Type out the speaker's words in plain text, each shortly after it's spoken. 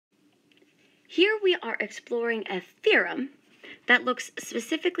Here we are exploring a theorem that looks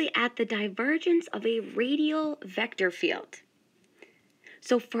specifically at the divergence of a radial vector field.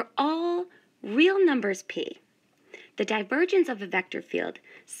 So for all real numbers p, the divergence of a vector field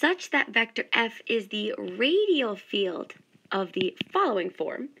such that vector f is the radial field of the following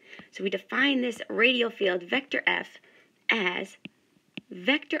form. So we define this radial field, vector f, as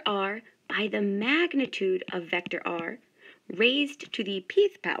vector r by the magnitude of vector r raised to the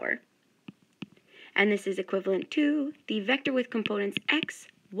pth power. And this is equivalent to the vector with components x,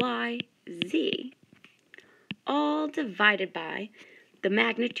 y, z, all divided by the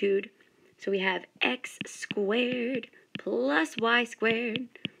magnitude. So we have x squared plus y squared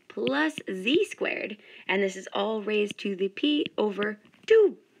plus z squared, and this is all raised to the p over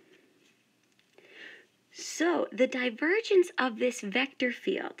 2. So the divergence of this vector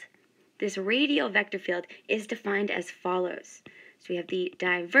field, this radial vector field, is defined as follows. So we have the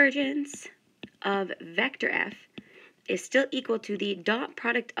divergence of vector f is still equal to the dot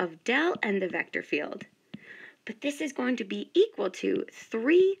product of del and the vector field, but this is going to be equal to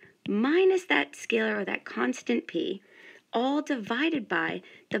 3 minus that scalar or that constant p, all divided by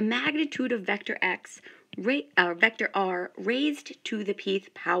the magnitude of vector x, vector r raised to the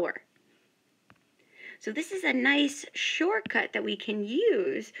pth power. So this is a nice shortcut that we can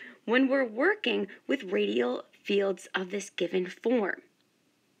use when we're working with radial fields of this given form.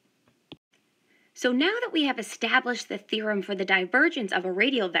 So now that we have established the theorem for the divergence of a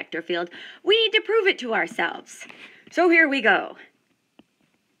radial vector field, we need to prove it to ourselves. So here we go.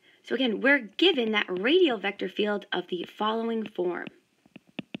 So again, we're given that radial vector field of the following form.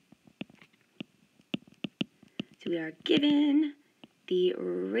 So we are given the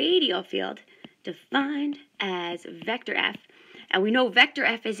radial field defined as vector f, and we know vector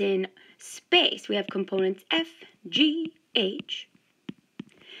f is in space. We have components f, g, h,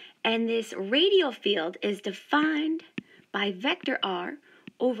 and this radial field is defined by vector r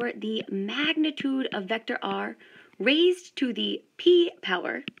over the magnitude of vector r raised to the p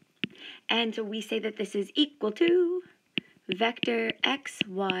power. And so we say that this is equal to vector x,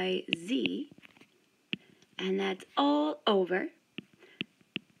 y, z, and that's all over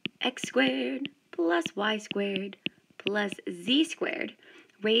x squared plus y squared plus z squared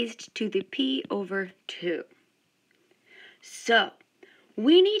raised to the p over 2. So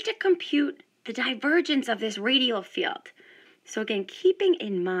we need to compute the divergence of this radial field. So again, keeping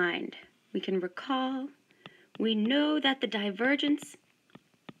in mind, we can recall, we know that the divergence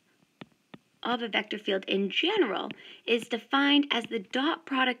of a vector field in general is defined as the dot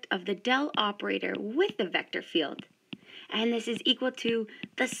product of the del operator with the vector field. And this is equal to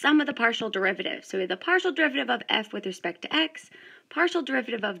the sum of the partial derivatives. So we have the partial derivative of f with respect to x, partial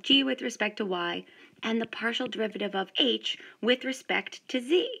derivative of g with respect to y, and the partial derivative of h with respect to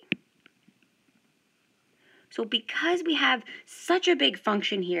z. So because we have such a big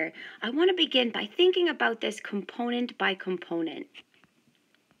function here, I want to begin by thinking about this component by component.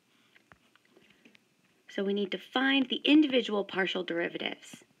 So we need to find the individual partial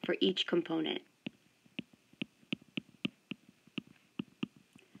derivatives for each component,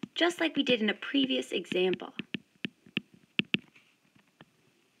 just like we did in a previous example.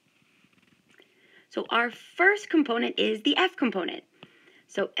 So our first component is the f component.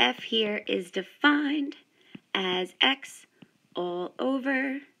 So f here is defined as x all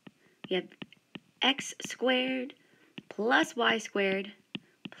over, we have x squared plus y squared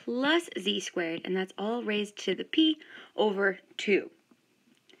plus z squared, and that's all raised to the p over 2.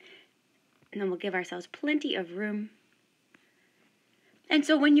 And then we'll give ourselves plenty of room. And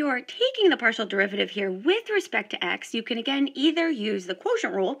so when you're taking the partial derivative here with respect to x, you can again either use the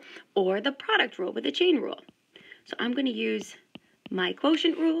quotient rule or the product rule with the chain rule. So I'm going to use my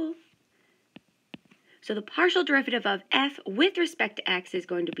quotient rule. So the partial derivative of f with respect to x is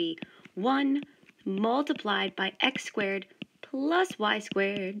going to be 1 multiplied by x squared plus y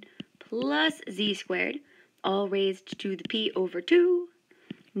squared plus z squared, all raised to the p over 2,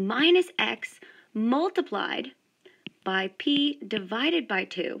 minus x multiplied by p divided by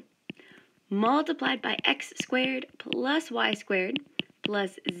 2, multiplied by x squared plus y squared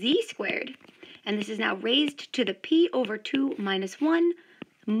plus z squared, and this is now raised to the p over 2 minus 1,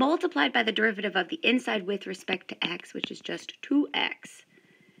 multiplied by the derivative of the inside with respect to x, which is just 2x.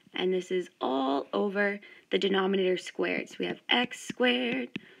 And this is all over the denominator squared. So we have x squared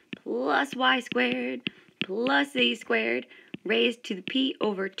plus y squared plus z squared raised to the p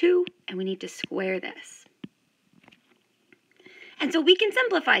over 2, and we need to square this. And so we can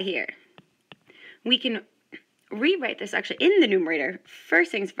simplify here. We can rewrite this actually in the numerator.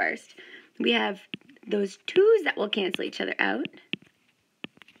 First things first, we have those 2's that will cancel each other out.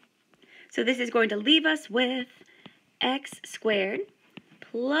 So this is going to leave us with x squared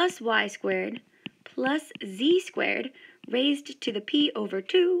plus y squared plus z squared raised to the p over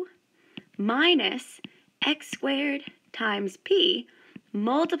 2 minus x squared times p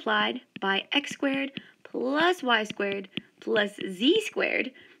multiplied by x squared plus y squared plus z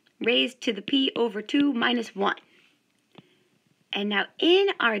squared raised to the p over 2 minus 1. And now in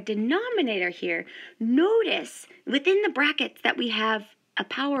our denominator here, notice within the brackets that we have a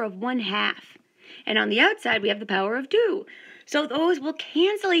power of 1/2. And on the outside, we have the power of 2. So those will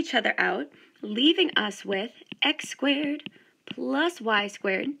cancel each other out, leaving us with x squared plus y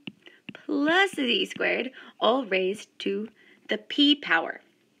squared plus z squared, all raised to the p power.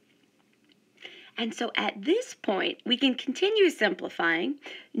 And so at this point, we can continue simplifying.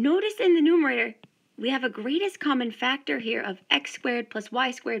 Notice in the numerator, we have a greatest common factor here of x squared plus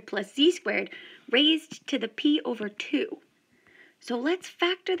y squared plus z squared raised to the p over 2. So let's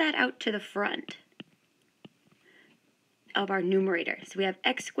factor that out to the front of our numerator. So we have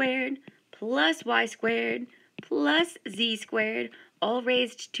x squared plus y squared plus z squared, all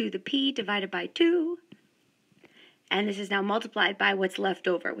raised to the p divided by 2. And this is now multiplied by what's left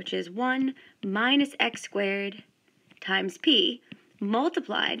over, which is 1 minus x squared times p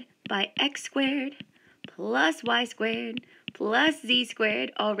multiplied by x squared plus y squared plus z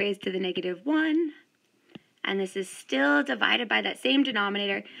squared, all raised to the -1. And this is still divided by that same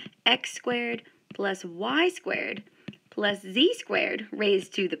denominator, x squared plus y squared plus z squared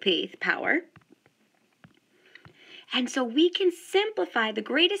raised to the pth power. And so we can simplify the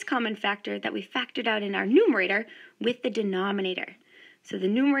greatest common factor that we factored out in our numerator with the denominator. So the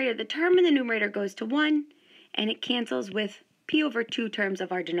numerator, the term in the numerator goes to 1, and it cancels with p over 2 terms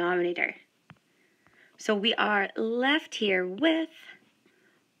of our denominator. So we are left here with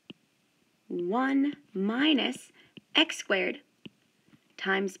 1 minus x squared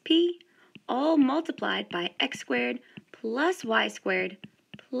times p, all multiplied by x squared plus y squared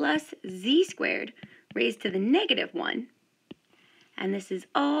plus z squared raised to the -1. And this is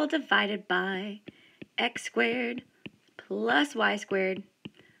all divided by x squared plus y squared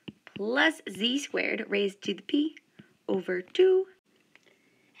plus z squared raised to the p over 2.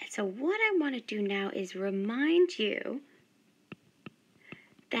 And so what I want to do now is remind you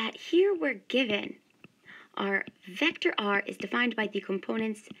that here we're given our vector r is defined by the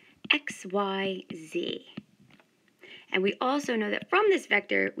components x, y, z. And we also know that from this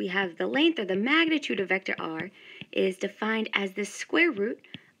vector, we have the length or the magnitude of vector r is defined as the square root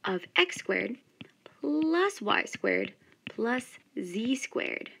of x squared plus y squared plus z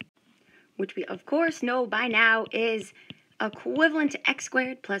squared, which we of course know by now is equivalent to x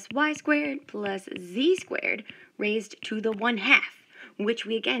squared plus y squared plus z squared raised to the 1/2, which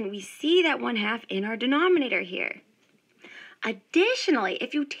we see that 1/2 in our denominator here. Additionally,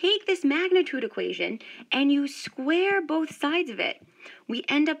 if you take this magnitude equation and you square both sides of it, we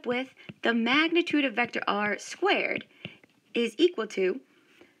end up with the magnitude of vector r squared is equal to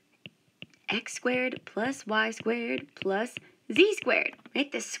x squared plus y squared plus z squared,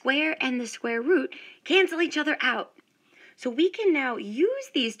 right? The square and the square root cancel each other out. So we can now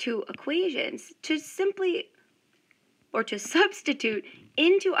use these two equations to substitute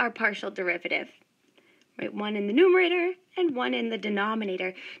into our partial derivative. Right, one in the numerator and one in the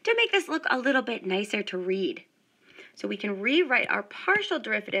denominator to make this look a little bit nicer to read. So we can rewrite our partial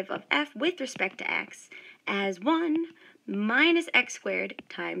derivative of f with respect to x as 1 minus x squared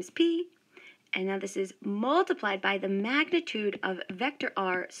times p. And now this is multiplied by the magnitude of vector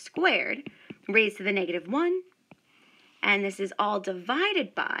r squared raised to the -1. And this is all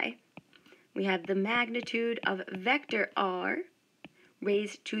divided by, we have the magnitude of vector r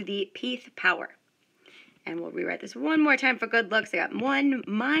raised to the pth power. And we'll rewrite this one more time for good looks. I got 1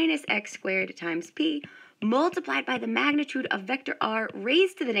 minus x squared times p multiplied by the magnitude of vector r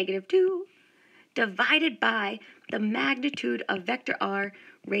raised to the -2 divided by the magnitude of vector r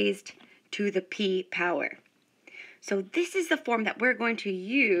raised to the p power. So this is the form that we're going to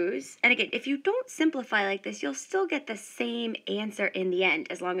use. And again, if you don't simplify like this, you'll still get the same answer in the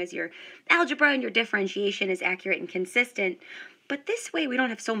end, as long as your algebra and your differentiation is accurate and consistent. But this way, we don't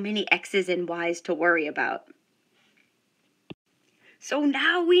have so many x's and y's to worry about. So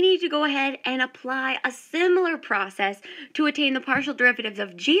now we need to go ahead and apply a similar process to attain the partial derivatives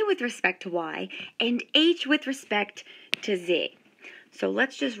of g with respect to y and h with respect to z. So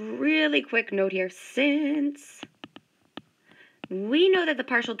let's just really quick note here, since we know that the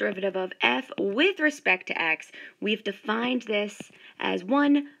partial derivative of f with respect to x, we've defined this as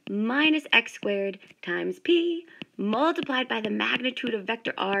 1 minus x squared times p multiplied by the magnitude of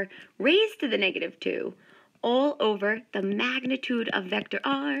vector r raised to the -2 all over the magnitude of vector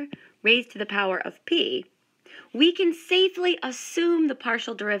r raised to the power of p, we can safely assume the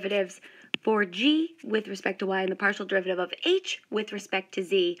partial derivatives for g with respect to y and the partial derivative of h with respect to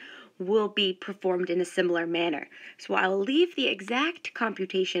z will be performed in a similar manner. So I'll leave the exact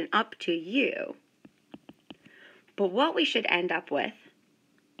computation up to you. But what we should end up with,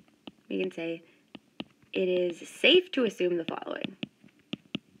 we can say, it is safe to assume the following.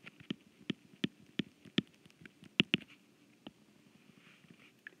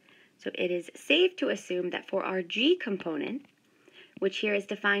 So it is safe to assume that for our g component, which here is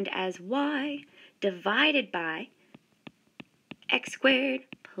defined as y divided by x squared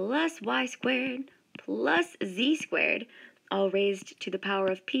plus y squared plus z squared, all raised to the power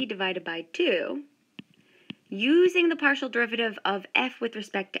of p divided by 2, using the partial derivative of f with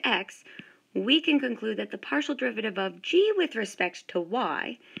respect to x, we can conclude that the partial derivative of g with respect to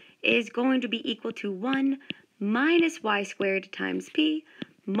y is going to be equal to 1 minus y squared times p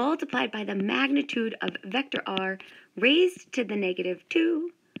multiplied by the magnitude of vector r raised to the negative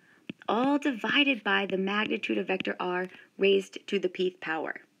 2, all divided by the magnitude of vector r raised to the pth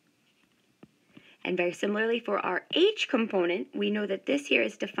power. And very similarly for our h component, we know that this here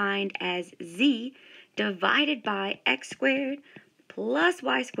is defined as z divided by x squared plus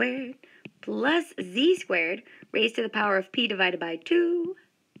y squared plus z squared raised to the power of p divided by 2.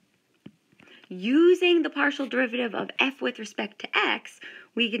 Using the partial derivative of f with respect to x,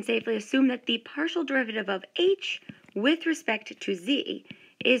 we can safely assume that the partial derivative of h with respect to z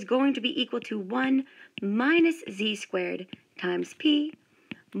is going to be equal to 1 minus z squared times p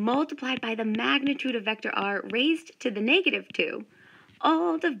multiplied by the magnitude of vector r raised to the negative 2,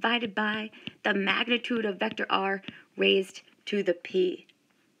 all divided by the magnitude of vector r raised to the p.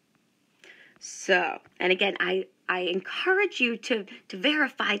 So, and again, I encourage you to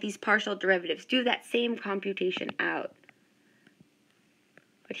verify these partial derivatives. Do that same computation out.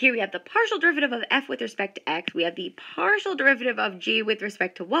 But here we have the partial derivative of f with respect to x, we have the partial derivative of g with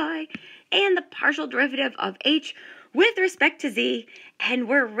respect to y, and the partial derivative of h with respect to z, and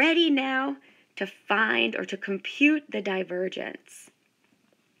we're ready now to find or to compute the divergence.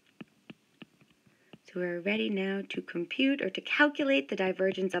 So we're ready now to compute or to calculate the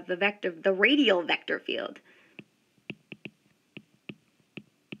divergence of the radial vector field.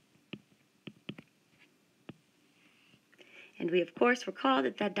 And we, of course, recall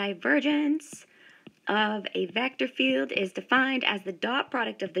that the divergence of a vector field is defined as the dot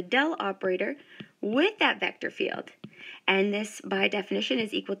product of the del operator with that vector field. And this, by definition,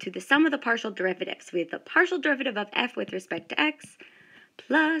 is equal to the sum of the partial derivatives. We have the partial derivative of f with respect to x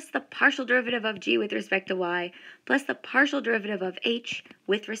plus the partial derivative of g with respect to y plus the partial derivative of h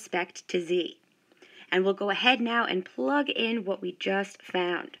with respect to z. And we'll go ahead now and plug in what we just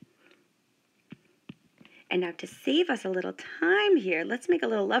found. And now to save us a little time here, let's make a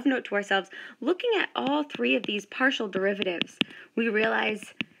little love note to ourselves. Looking at all three of these partial derivatives, we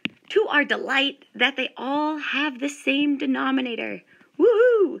realize to our delight that they all have the same denominator.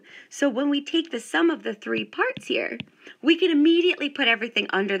 Woohoo! So when we take the sum of the three parts here, we can immediately put everything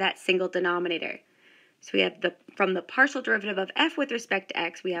under that single denominator. So we have from the partial derivative of f with respect to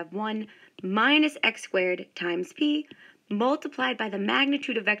x, we have 1 minus x squared times p multiplied by the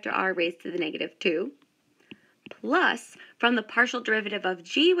magnitude of vector r raised to the negative 2. Plus, from the partial derivative of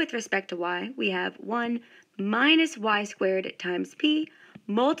g with respect to y, we have 1 minus y squared times p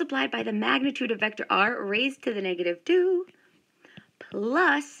multiplied by the magnitude of vector r raised to the negative 2.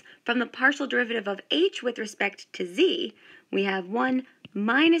 Plus, from the partial derivative of h with respect to z, we have 1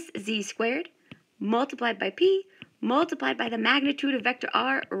 minus z squared multiplied by p multiplied by the magnitude of vector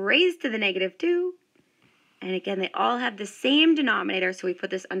r raised to the negative 2. And again, they all have the same denominator, so we put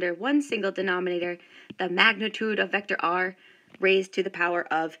this under one single denominator, the magnitude of vector r raised to the power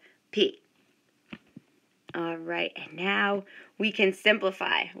of p. All right, and now we can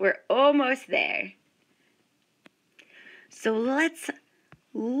simplify. We're almost there. So let's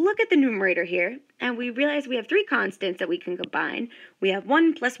look at the numerator here, and we realize we have three constants that we can combine. We have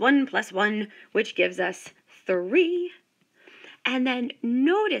 1 plus 1 plus 1, which gives us 3. And then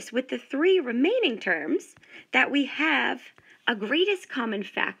notice with the three remaining terms that we have a greatest common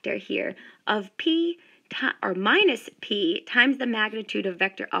factor here of p or minus p times the magnitude of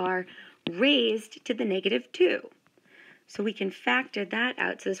vector r raised to the negative 2. So we can factor that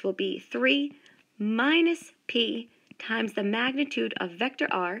out. So this will be 3 minus p times the magnitude of vector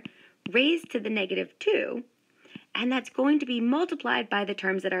r raised to the negative 2. And that's going to be multiplied by the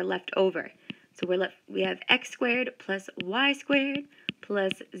terms that are left over. So we have x squared plus y squared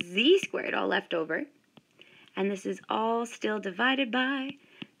plus z squared all left over. And this is all still divided by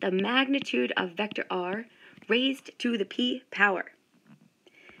the magnitude of vector r raised to the p power.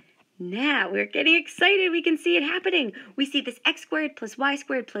 Now we're getting excited. We can see it happening. We see this x squared plus y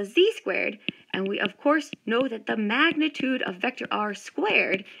squared plus z squared, and we of course know that the magnitude of vector r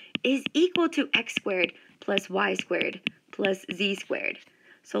squared is equal to x squared plus y squared plus z squared.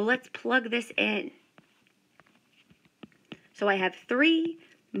 So let's plug this in. So I have 3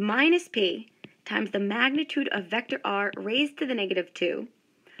 minus p times the magnitude of vector r raised to the negative 2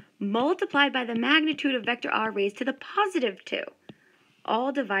 multiplied by the magnitude of vector r raised to the positive 2,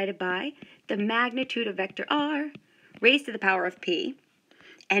 all divided by the magnitude of vector r raised to the power of p.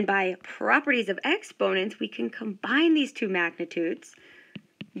 And by properties of exponents, we can combine these two magnitudes,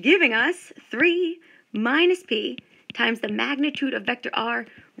 giving us 3 minus p times the magnitude of vector r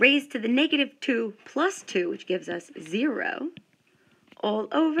raised to the negative 2 plus 2, which gives us 0, all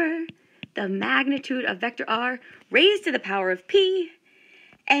over the magnitude of vector r raised to the power of p.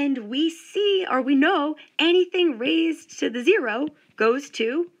 And we see, or we know, anything raised to the 0 goes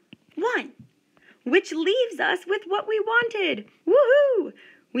to 1, which leaves us with what we wanted. Woohoo!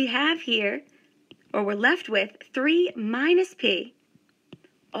 We have here, or we're left with 3 minus p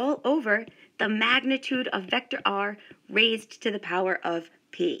all over the magnitude of vector r raised to the power of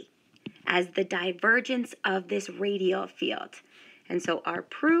p as the divergence of this radial field. And so our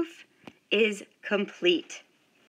proof is complete.